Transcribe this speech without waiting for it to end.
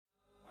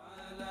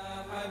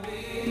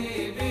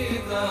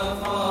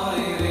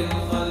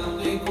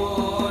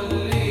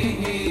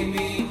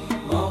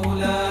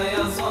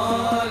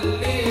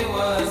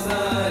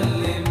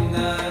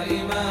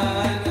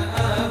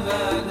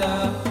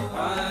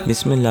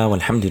Bismillah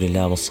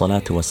walhamdulillah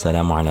wassalatu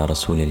wassalamu ala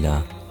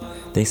rasulillah.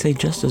 They say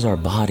just as our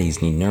bodies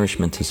need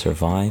nourishment to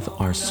survive,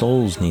 our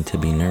souls need to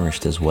be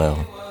nourished as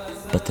well.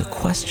 But the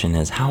question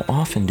is, how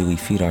often do we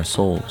feed our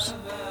souls?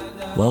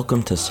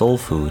 Welcome to Soul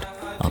Food,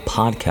 a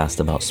podcast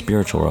about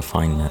spiritual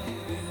refinement.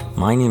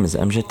 My name is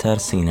Amjad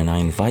Tarsin, and I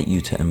invite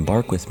you to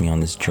embark with me on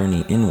this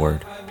journey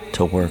inward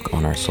to work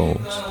on our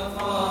souls.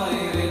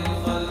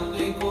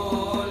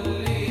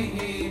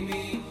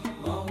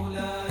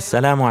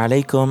 Assalamu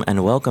alaikum,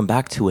 and welcome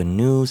back to a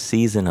new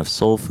season of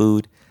Soul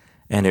Food.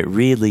 And it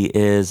really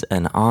is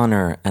an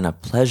honor and a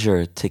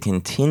pleasure to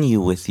continue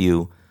with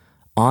you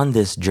on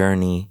this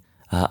journey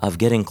of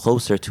getting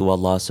closer to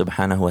Allah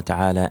subhanahu wa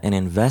ta'ala and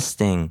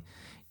investing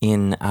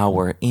in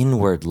our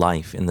inward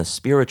life, in the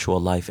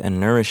spiritual life, and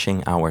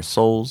nourishing our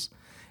souls.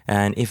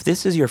 And if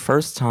this is your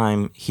first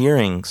time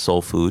hearing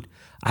Soul Food,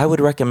 I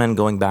would recommend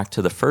going back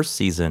to the first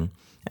season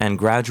and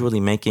gradually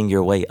making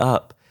your way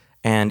up.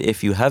 And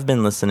if you have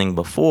been listening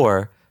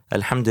before,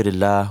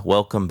 alhamdulillah,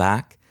 welcome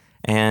back.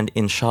 And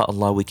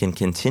inshallah, we can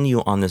continue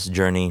on this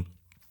journey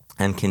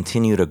and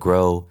continue to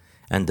grow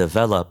and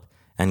develop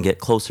and get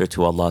closer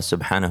to Allah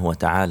subhanahu wa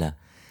ta'ala.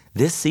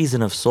 This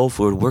season of Soul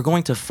Food, we're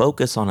going to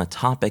focus on a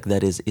topic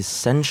that is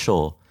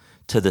essential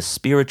to the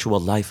spiritual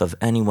life of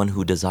anyone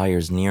who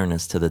desires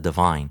nearness to the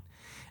divine.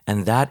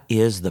 And that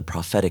is the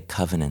prophetic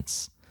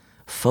covenants,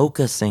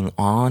 focusing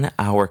on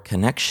our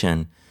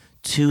connection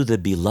to the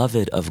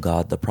beloved of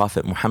God, the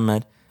Prophet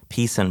Muhammad,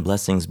 peace and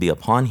blessings be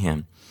upon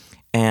him.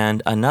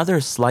 And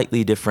another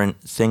slightly different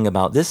thing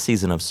about this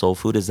season of Soul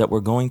Food is that we're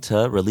going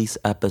to release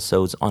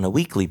episodes on a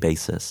weekly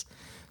basis.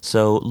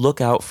 So look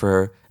out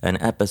for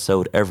an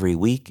episode every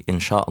week,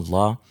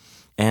 inshallah.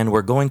 And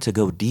we're going to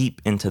go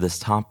deep into this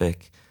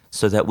topic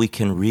so that we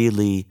can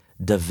really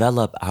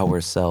develop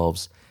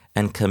ourselves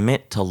and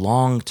commit to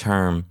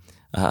long-term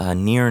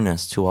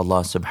nearness to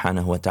Allah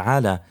subhanahu wa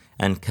ta'ala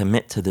and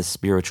commit to this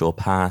spiritual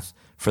path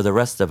for the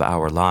rest of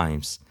our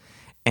lives.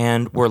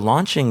 And we're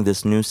launching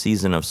this new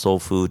season of Soul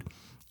Food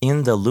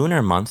in the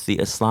lunar month, the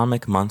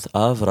Islamic month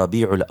of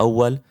Rabi'ul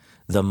Awwal,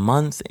 the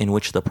month in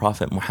which the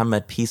Prophet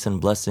Muhammad, peace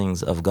and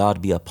blessings of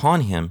God be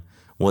upon him,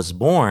 was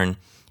born.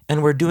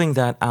 And we're doing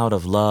that out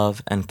of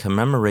love and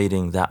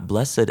commemorating that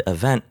blessed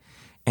event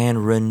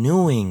and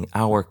renewing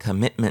our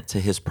commitment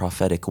to his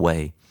prophetic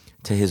way,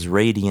 to his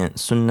radiant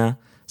sunnah,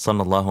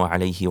 sallallahu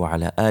alayhi wa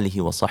ala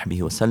alihi wa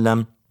sahbihi wa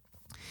sallam.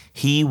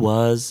 He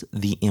was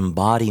the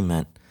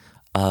embodiment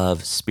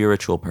of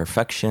spiritual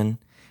perfection,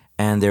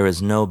 and there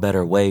is no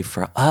better way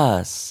for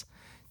us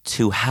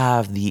to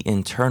have the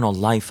internal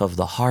life of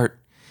the heart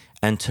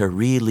and to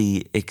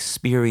really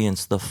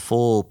experience the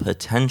full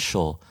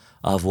potential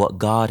of what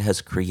God has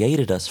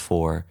created us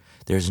for.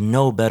 There's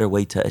no better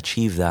way to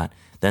achieve that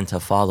than to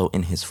follow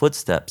in his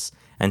footsteps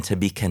and to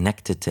be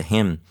connected to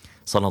him,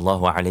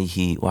 sallallahu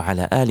alayhi wa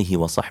ala alihi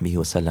wa sahbihi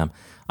wa sallam.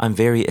 I'm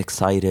very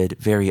excited,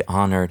 very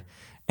honored,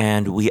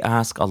 and we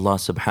ask Allah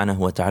subhanahu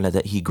wa ta'ala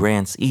that he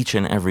grants each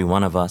and every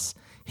one of us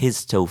his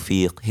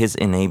tawfiq, his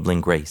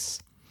enabling grace.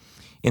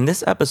 In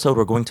this episode,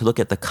 we're going to look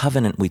at the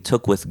covenant we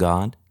took with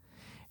God,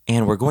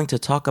 and we're going to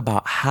talk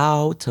about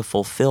how to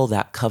fulfill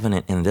that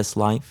covenant in this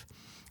life.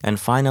 And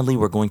finally,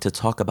 we're going to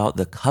talk about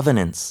the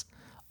covenants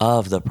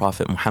of the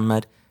Prophet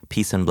Muhammad,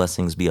 peace and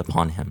blessings be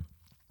upon him.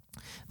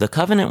 The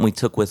covenant we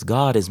took with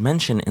God is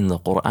mentioned in the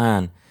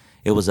Quran.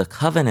 It was a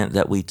covenant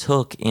that we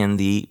took in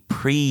the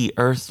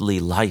pre-earthly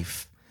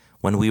life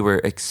when we were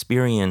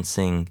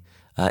experiencing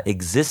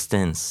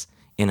existence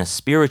in a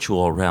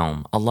spiritual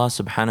realm. Allah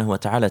subhanahu wa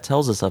ta'ala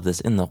tells us of this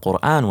in the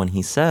Quran when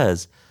he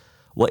says,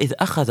 وَإِذْ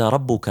أَخَذَ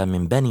رَبُّكَ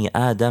مِنْ بَنِي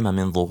آدَمَ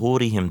مِنْ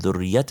ظُهُورِهِمْ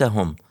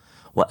ذُرِّيَّتَهُمْ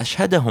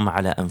وَأَشْهَدَهُمْ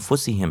عَلَى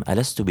أَنفُسِهِمْ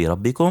أَلَسْتُ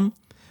بِرَبِّكُمْ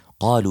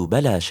قَالُوا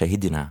بَلَى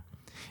شَهِدْنَا.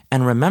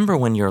 And remember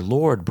when your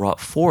Lord brought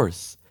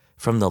forth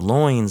from the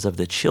loins of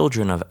the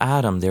children of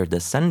Adam their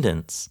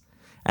descendants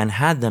and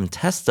had them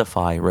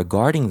testify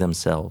regarding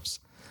themselves.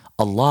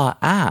 Allah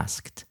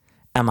asked,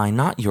 "Am I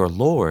not your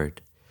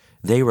Lord?"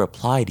 They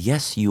replied,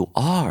 "Yes, you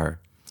are.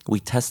 We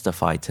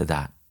testify to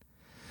that."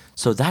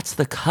 So that's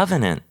the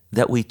covenant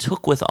that we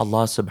took with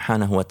Allah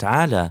subhanahu wa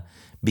ta'ala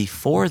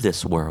before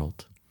this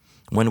world,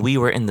 when we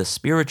were in the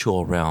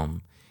spiritual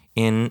realm,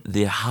 in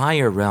the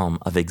higher realm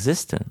of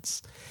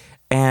existence.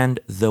 And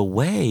the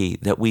way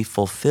that we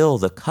fulfill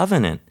the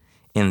covenant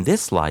in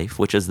this life,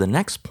 which is the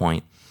next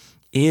point,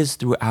 is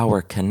through our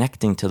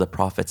connecting to the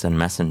prophets and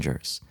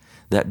messengers.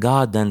 That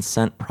God then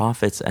sent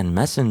prophets and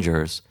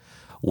messengers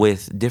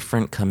with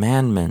different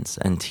commandments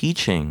and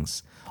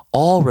teachings,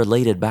 all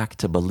related back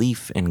to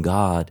belief in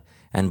God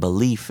and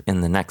belief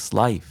in the next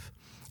life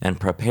and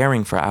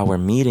preparing for our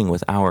meeting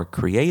with our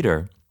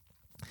Creator.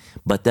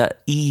 But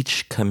that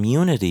each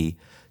community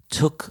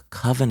took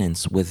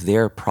covenants with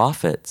their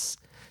prophets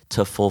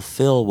to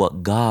fulfill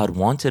what God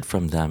wanted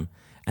from them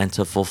and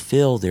to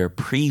fulfill their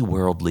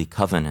pre-worldly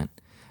covenant.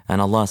 And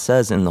Allah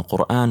says in the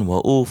Quran,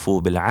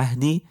 وَأُوفُوا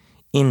بِالْعَهْدِ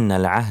إِنَّ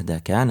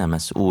الْعَهْدَ كَانَ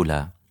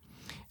مَسْئُولًا.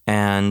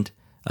 And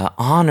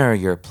honor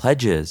your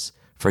pledges,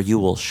 for you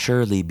will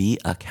surely be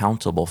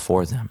accountable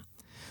for them.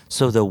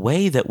 So the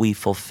way that we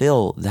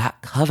fulfill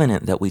that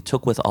covenant that we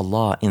took with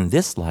Allah in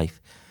this life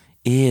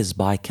is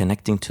by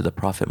connecting to the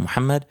Prophet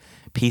Muhammad,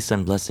 peace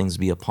and blessings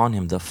be upon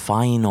him, the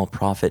final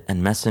prophet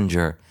and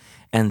messenger,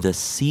 and the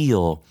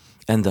seal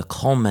and the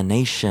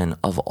culmination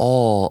of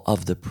all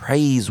of the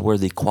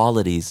praiseworthy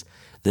qualities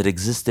that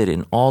existed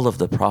in all of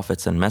the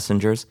prophets and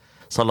messengers,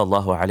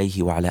 sallallahu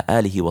alayhi wa ala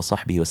alihi wa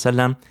sahbihi wa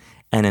sallam.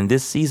 And in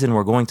this season,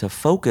 we're going to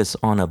focus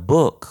on a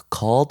book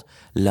called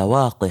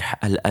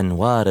لواقح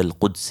الأنوار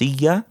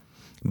القدسية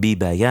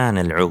ببيان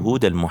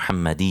العهود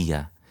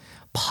المحمدية,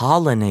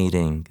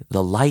 pollinating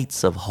the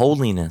lights of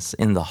holiness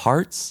in the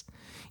hearts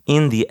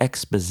in the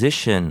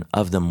exposition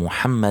of the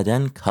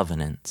Muhammadan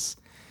covenants.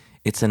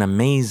 It's an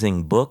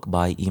amazing book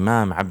by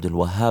Imam Abdul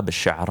Wahhab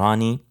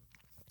al-Sha'rani,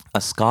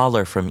 a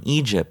scholar from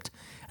Egypt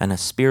and a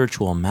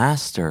spiritual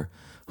master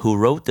who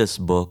wrote this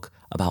book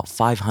about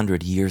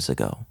 500 years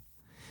ago.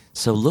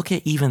 So look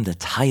at even the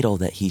title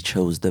that he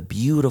chose, the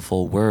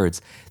beautiful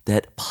words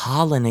that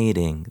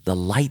pollinating the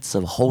lights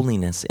of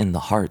holiness in the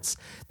hearts,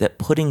 that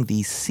putting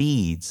these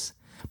seeds,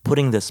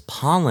 putting this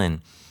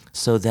pollen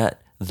so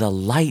that the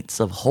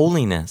lights of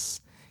holiness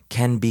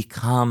can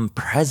become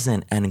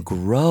present and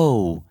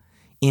grow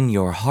in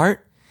your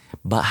heart.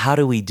 But how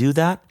do we do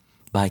that?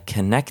 By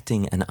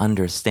connecting and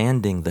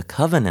understanding the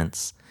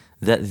covenants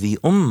that the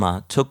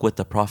Ummah took with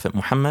the Prophet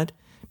Muhammad,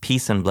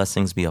 peace and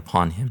blessings be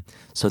upon him.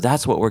 So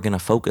that's what we're going to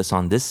focus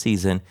on this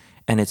season,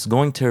 and it's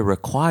going to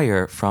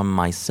require from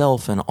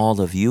myself and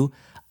all of you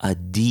a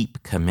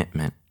deep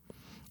commitment,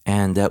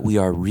 and that we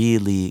are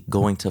really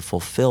going to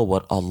fulfill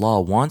what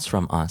Allah wants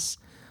from us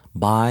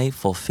by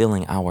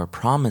fulfilling our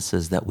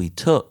promises that we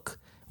took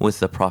with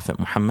the Prophet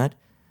Muhammad,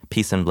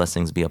 peace and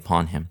blessings be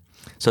upon him.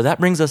 So that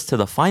brings us to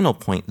the final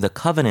point, the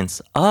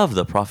covenants of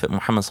the Prophet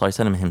Muhammad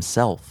ﷺ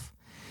himself.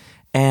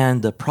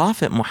 And the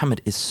Prophet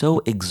Muhammad is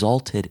so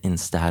exalted in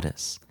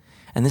status.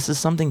 And this is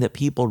something that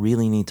people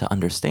really need to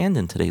understand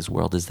in today's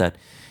world, is that,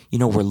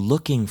 we're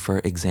looking for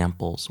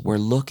examples, we're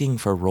looking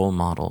for role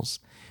models,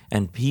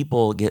 and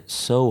people get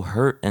so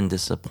hurt and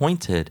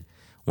disappointed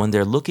when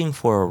they're looking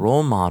for a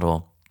role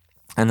model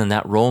and then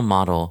that role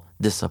model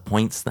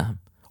disappoints them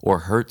or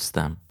hurts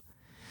them.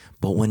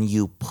 But when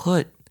you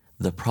put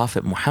the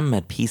Prophet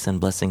Muhammad, peace and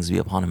blessings be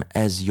upon him,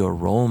 as your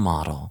role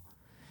model,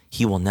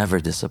 he will never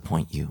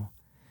disappoint you.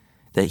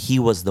 That he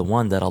was the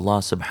one that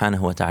Allah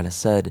subhanahu wa ta'ala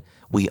said,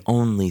 we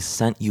only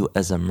sent you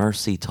as a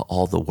mercy to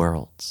all the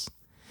worlds.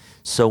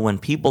 So when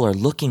people are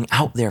looking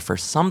out there for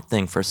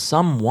something, for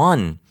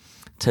someone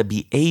to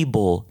be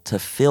able to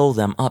fill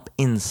them up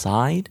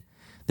inside,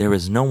 there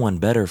is no one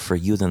better for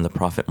you than the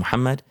Prophet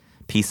Muhammad,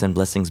 peace and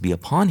blessings be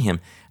upon him.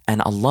 And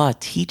Allah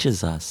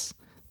teaches us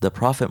the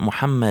Prophet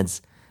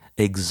Muhammad's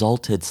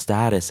exalted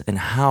status and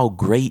how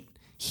great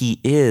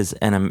he is,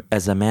 and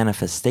as a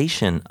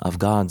manifestation of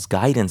God's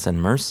guidance and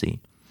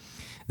mercy,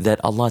 that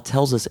Allah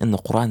tells us in the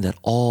Quran that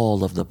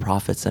all of the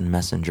prophets and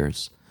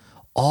messengers,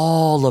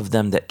 all of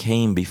them that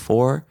came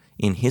before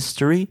in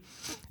history,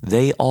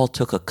 they all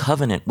took a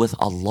covenant with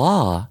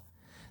Allah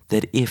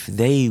that if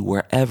they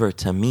were ever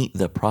to meet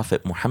the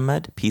Prophet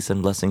Muhammad, peace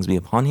and blessings be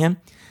upon him,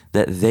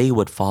 that they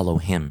would follow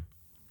him.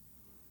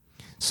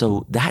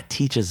 So that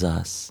teaches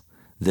us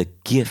the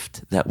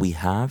gift that we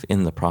have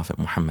in the Prophet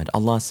Muhammad.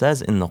 Allah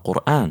says in the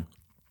Quran,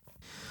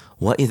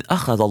 وَإِذْ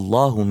أَخَذَ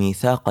اللَّهُ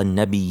مِيثَاقَ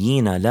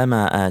النَّبِيِّينَ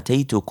لَمَا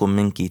آتَيْتُكُم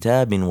مِّن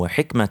كِتَابٍ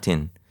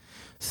وَحِكْمَةٍ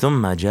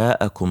ثُمَّ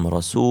جَاءَكُمْ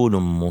رَسُولٌ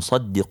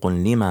مُصَدِّقٌ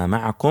لِمَا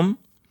مَعَكُمْ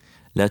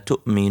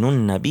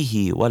لَتُؤْمِنُنَّ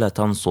بِهِ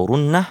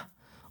وَلَتَنصُرُنَّهُ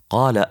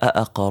قَالَ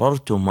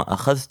أَأَقَرَرْتُمْ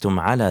وَأَخَذْتُمْ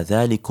عَلَى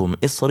ذَلِكُمْ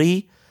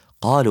إِصْرِي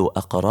قَالُوا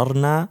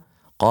أَقْرَرْنَا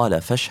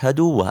قَالَ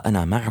فَاشْهَدُوا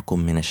وَأَنَا مَعَكُمْ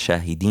مِنَ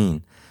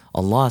الشَّاهِدِينَ.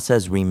 Allah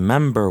says,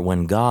 remember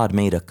when God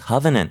made a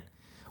covenant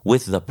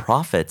with the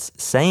prophets,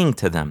 saying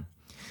to them,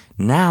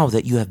 now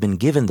that you have been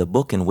given the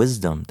book and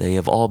wisdom, they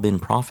have all been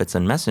prophets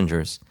and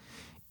messengers,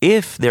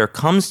 if there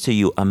comes to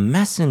you a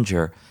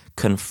messenger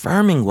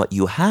confirming what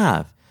you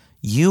have,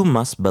 you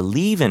must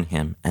believe in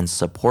him and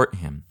support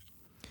him.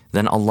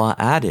 Then Allah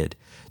added,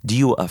 do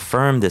you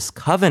affirm this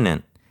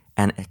covenant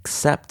and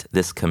accept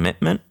this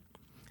commitment?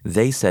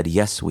 They said,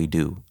 yes, we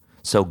do.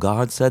 So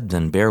God said,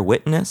 then bear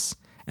witness,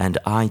 and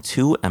I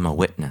too am a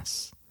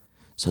witness.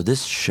 So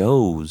this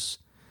shows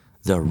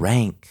the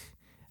rank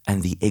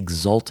and the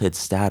exalted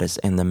status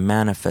and the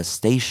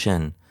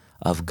manifestation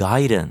of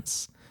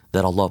guidance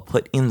that Allah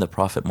put in the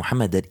Prophet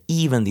Muhammad, that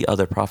even the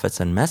other prophets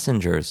and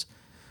messengers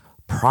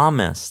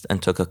promised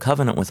and took a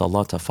covenant with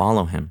Allah to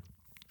follow him.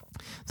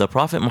 The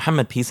Prophet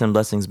Muhammad, peace and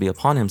blessings be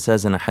upon him,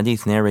 says in a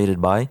hadith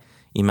narrated by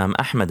Imam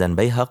Ahmad and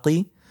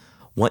Bayhaqi,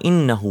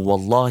 وَإِنَّهُ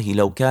وَاللَّهِ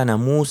لَوْ كَانَ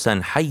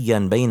مُوسًى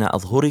حَيًّا بَيْنَ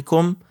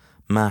أَظْهُرِكُمْ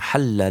مَا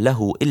حَلَّ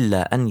لَهُ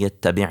إِلَّا أَنْ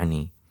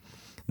يَتَّبِعْنِي.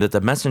 That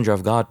the Messenger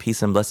of God,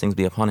 peace and blessings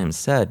be upon him,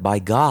 said, by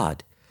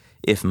God,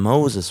 if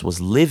Moses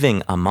was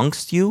living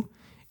amongst you,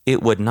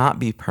 it would not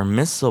be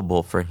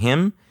permissible for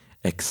him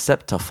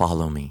except to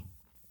follow me.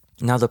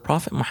 Now the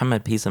Prophet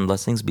Muhammad, peace and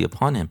blessings be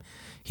upon him,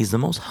 he's the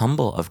most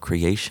humble of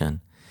creation,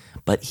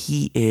 but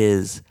he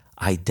is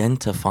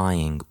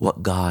identifying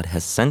what God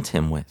has sent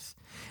him with.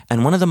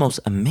 And one of the most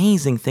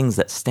amazing things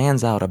that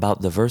stands out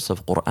about the verse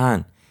of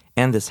Quran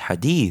and this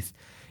hadith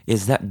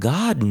is that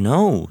God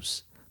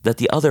knows that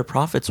the other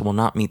prophets will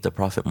not meet the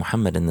Prophet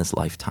Muhammad in this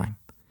lifetime.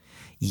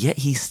 Yet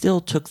he still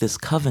took this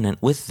covenant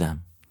with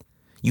them.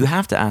 You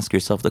have to ask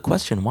yourself the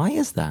question, why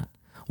is that?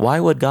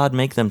 Why would God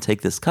make them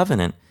take this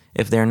covenant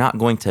if they're not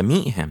going to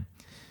meet him?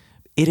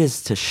 It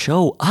is to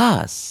show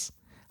us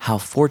how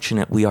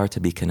fortunate we are to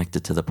be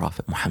connected to the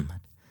Prophet Muhammad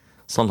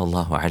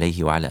sallallahu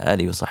alayhi wa ala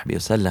alihi wa sahbihi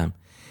wasallam,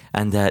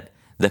 and that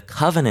the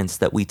covenants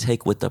that we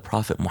take with the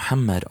Prophet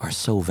Muhammad are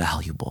so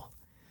valuable.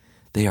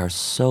 They are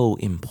so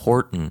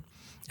important,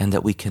 and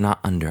that we cannot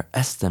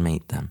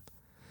underestimate them.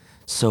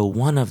 So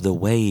one of the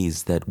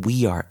ways that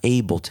we are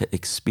able to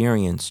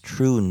experience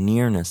true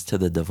nearness to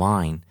the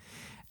divine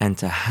and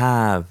to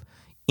have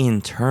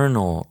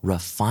internal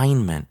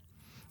refinement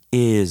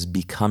is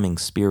becoming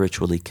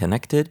spiritually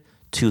connected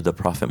to the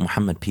Prophet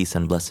Muhammad, peace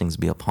and blessings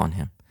be upon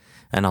him.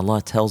 And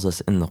Allah tells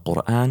us in the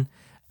Quran,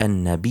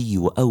 النبي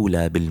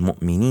أولى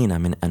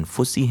بالمؤمنين من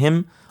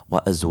أنفسهم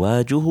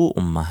وأزواجه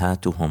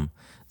أمهاتهم.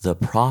 The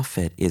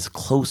Prophet is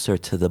closer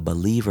to the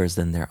believers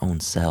than their own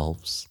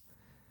selves,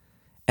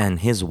 and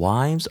his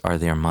wives are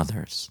their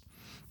mothers.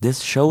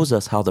 This shows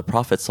us how the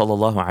Prophet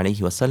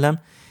ﷺ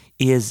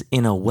is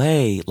in a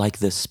way like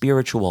the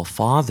spiritual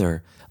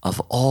father of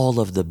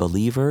all of the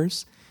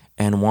believers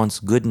and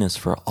wants goodness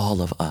for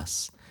all of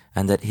us,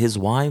 and that his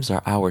wives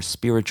are our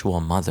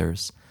spiritual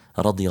mothers,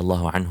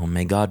 radiyallahu anhum.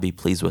 May God be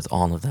pleased with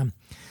all of them.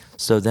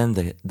 So then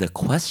the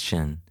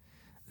question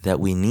that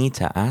we need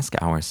to ask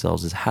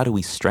ourselves is, how do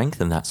we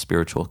strengthen that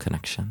spiritual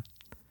connection?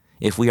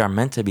 If we are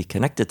meant to be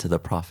connected to the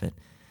Prophet,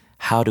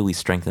 how do we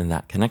strengthen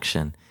that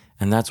connection?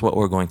 And that's what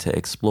we're going to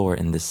explore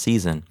in this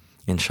season,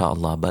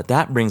 inshallah. But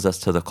that brings us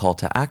to the call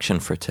to action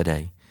for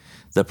today.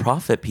 The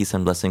Prophet, peace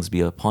and blessings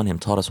be upon him,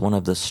 taught us one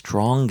of the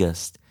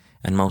strongest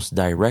and most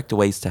direct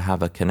ways to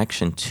have a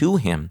connection to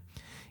him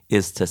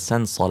is to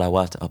send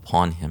salawat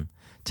upon him,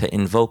 to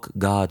invoke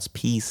God's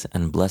peace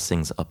and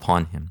blessings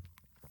upon him.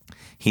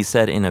 He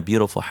said in a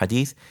beautiful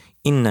hadith,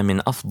 إِنَّ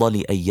مِنْ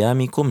أَفْضَلِ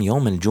أَيَّامِكُمْ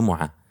يَوْمَ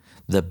الْجُمُعَةِ.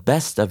 The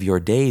best of your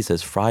days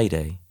is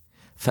Friday.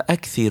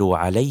 فَأَكْثِرُوا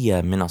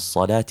عَلَيَّ مِنَ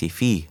الصَّلَاةِ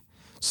فِيهِ.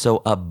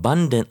 So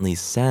abundantly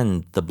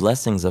send the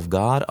blessings of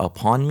God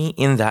upon me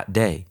in that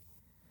day.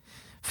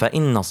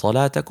 فَإِنَّ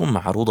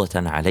صَلَاتَكُمْ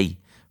مَعْرُوضَةً عَلَيَّ.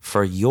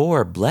 For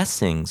your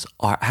blessings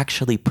are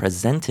actually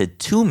presented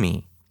to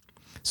me.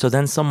 So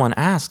then someone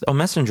asked, O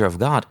Messenger of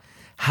God,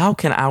 how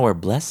can our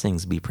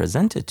blessings be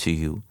presented to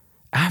you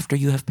after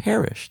you have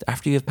perished,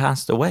 after you have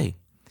passed away?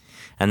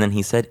 And then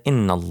he said,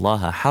 إِنَّ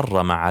اللَّهَ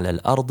حَرَّمَ عَلَى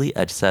الْأَرْضِ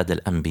أَجْسَادَ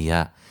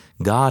الْأَنْبِيَاءِ.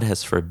 God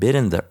has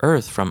forbidden the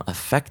earth from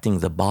affecting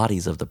the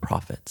bodies of the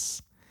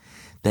prophets,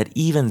 that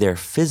even their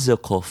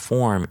physical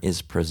form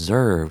is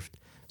preserved.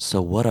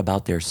 So what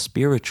about their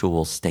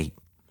spiritual state?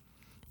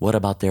 What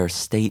about their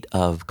state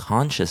of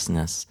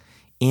consciousness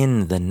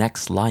in the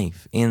next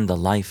life, in the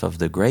life of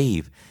the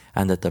grave?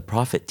 And that the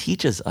Prophet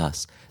teaches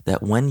us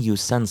that when you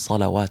send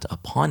salawat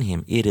upon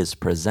him, it is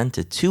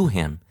presented to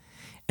him,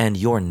 and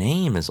your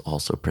name is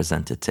also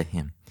presented to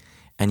him,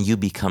 and you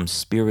become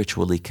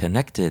spiritually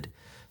connected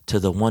to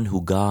the one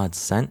who God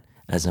sent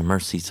as a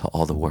mercy to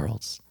all the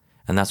worlds.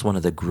 And that's one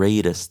of the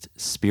greatest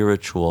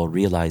spiritual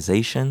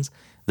realizations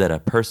that a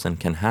person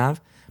can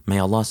have. May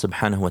Allah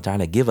subhanahu wa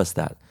ta'ala give us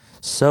that.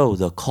 So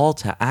the call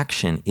to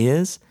action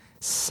is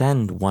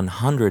send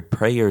 100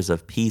 prayers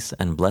of peace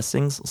and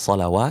blessings,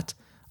 salawat,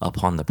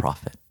 upon the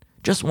Prophet.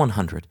 Just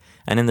 100.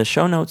 And in the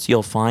show notes,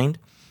 you'll find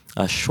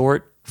a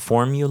short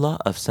formula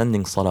of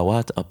sending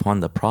salawat upon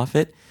the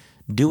Prophet.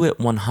 Do it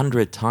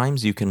 100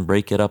 times. You can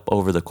break it up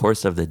over the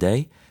course of the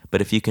day.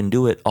 But if you can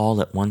do it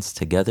all at once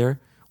together,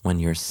 when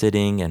you're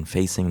sitting and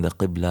facing the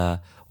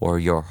qibla, or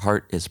your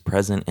heart is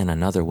present in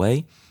another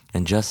way,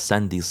 and just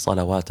send these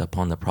salawat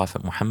upon the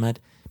Prophet Muhammad,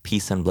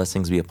 peace and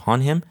blessings be upon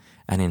him,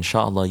 and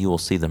inshallah you will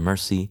see the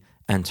mercy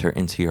enter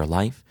into your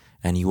life,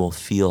 and you will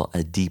feel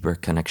a deeper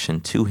connection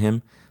to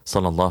him.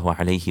 Sallallahu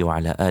alayhi wa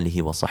ala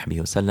alihi wa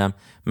sahbihi wasallam.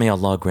 May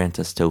Allah grant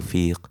us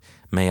tawfiq.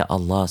 May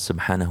Allah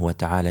subhanahu wa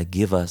ta'ala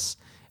give us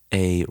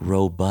a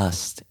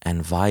robust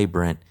and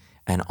vibrant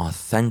and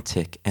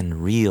authentic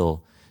and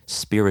real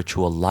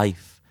spiritual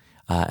life,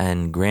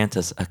 and grant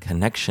us a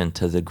connection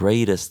to the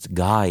greatest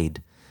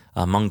guide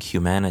among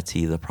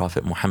humanity, the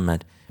Prophet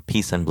Muhammad,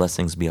 peace and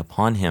blessings be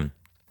upon him,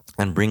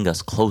 and bring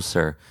us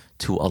closer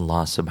to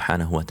Allah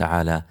subhanahu wa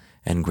ta'ala,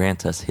 and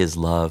grant us his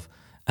love.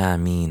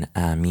 Ameen,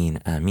 ameen,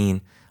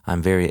 ameen.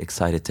 I'm very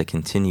excited to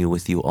continue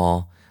with you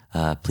all.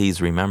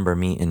 Please remember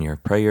me in your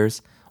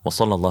prayers.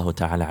 وصلى الله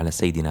تعالى على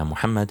سيدنا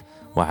محمد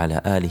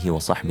وعلى آله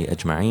وصحبه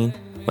أجمعين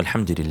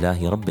والحمد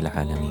لله رب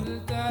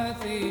العالمين.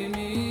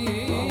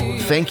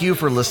 Thank you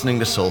for listening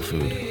to Soul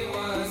Food.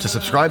 To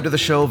subscribe to the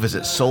show,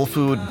 visit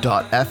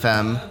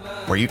soulfood.fm,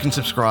 where you can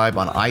subscribe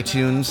on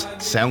iTunes,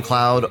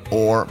 SoundCloud,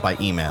 or by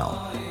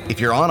email. If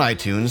you're on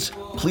iTunes,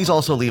 please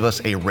also leave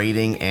us a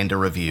rating and a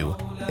review.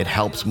 It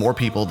helps more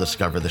people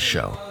discover the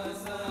show.